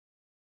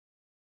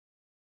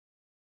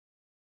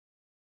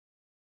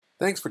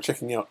Thanks for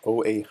checking out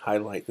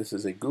OAhighlight. This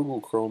is a Google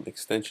Chrome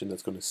extension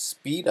that's going to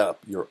speed up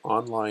your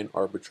online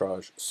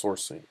arbitrage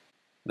sourcing.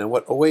 Now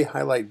what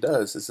OAhighlight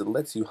does is it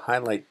lets you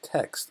highlight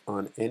text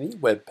on any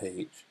web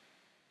page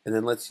and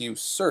then lets you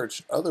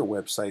search other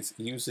websites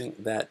using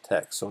that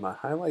text. So when I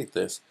highlight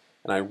this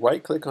and I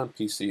right click on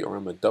PC or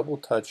I'm going to double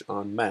touch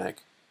on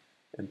Mac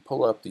and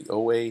pull up the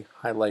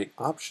OAhighlight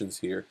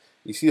options here,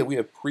 you see that we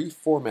have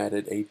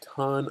pre-formatted a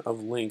ton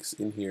of links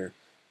in here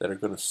that are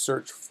going to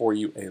search for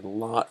you a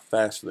lot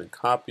faster than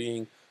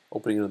copying,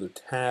 opening another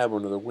tab or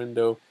another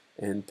window,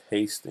 and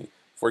pasting.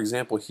 For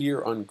example,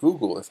 here on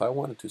Google, if I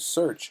wanted to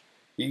search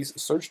these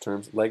search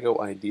terms,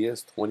 Lego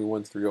Ideas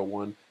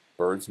 21301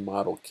 Birds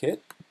Model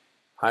Kit,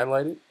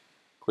 highlight it,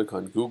 click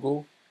on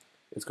Google,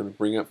 it's going to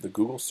bring up the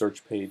Google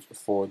search page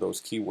for those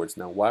keywords.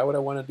 Now, why would I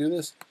want to do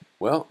this?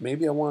 Well,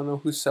 maybe I want to know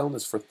who's selling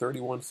this for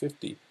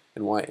 $31.50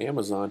 and why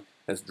Amazon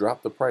has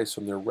dropped the price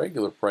from their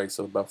regular price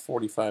of about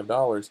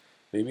 $45.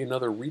 Maybe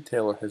another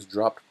retailer has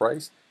dropped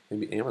price.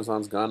 Maybe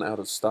Amazon's gone out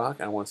of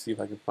stock. I want to see if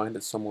I can find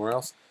it somewhere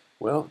else.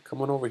 Well,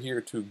 come on over here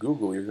to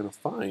Google. You're going to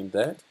find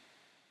that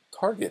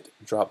Target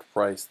dropped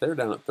price. They're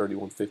down at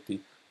 $31.50,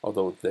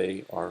 although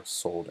they are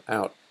sold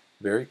out.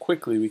 Very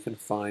quickly, we can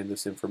find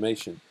this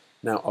information.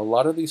 Now, a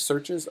lot of these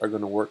searches are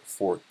going to work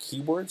for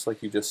keywords,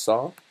 like you just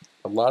saw.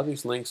 A lot of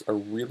these links are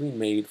really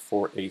made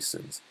for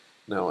ASINs.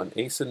 Now, an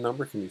ASIN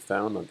number can be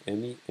found on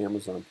any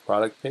Amazon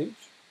product page.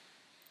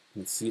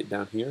 You can see it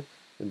down here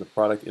in the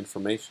product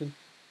information.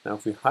 Now,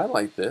 if we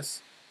highlight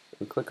this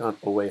and click on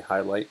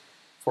OAhighlight,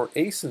 for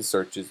ASIN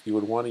searches, you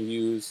would want to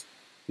use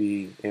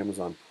the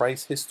Amazon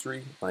price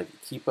history like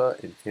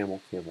Keepa and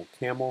Camel, Camel,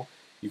 Camel.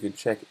 You can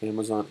check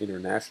Amazon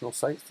international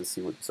sites to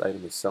see what this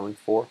item is selling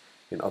for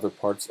in other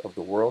parts of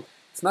the world.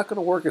 It's not going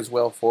to work as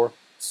well for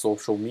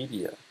social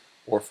media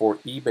or for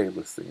eBay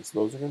listings.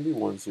 Those are going to be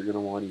ones you're going to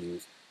want to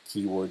use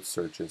keyword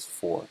searches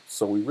for.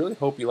 So we really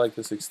hope you like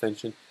this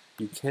extension.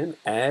 You can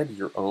add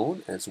your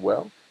own as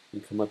well. You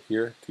come up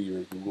here to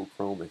your Google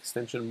Chrome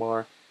extension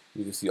bar.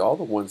 You can see all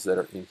the ones that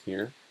are in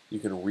here. You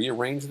can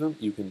rearrange them,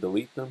 you can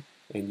delete them,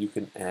 and you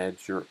can add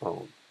your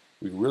own.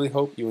 We really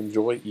hope you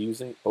enjoy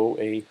using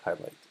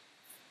OAhighlight.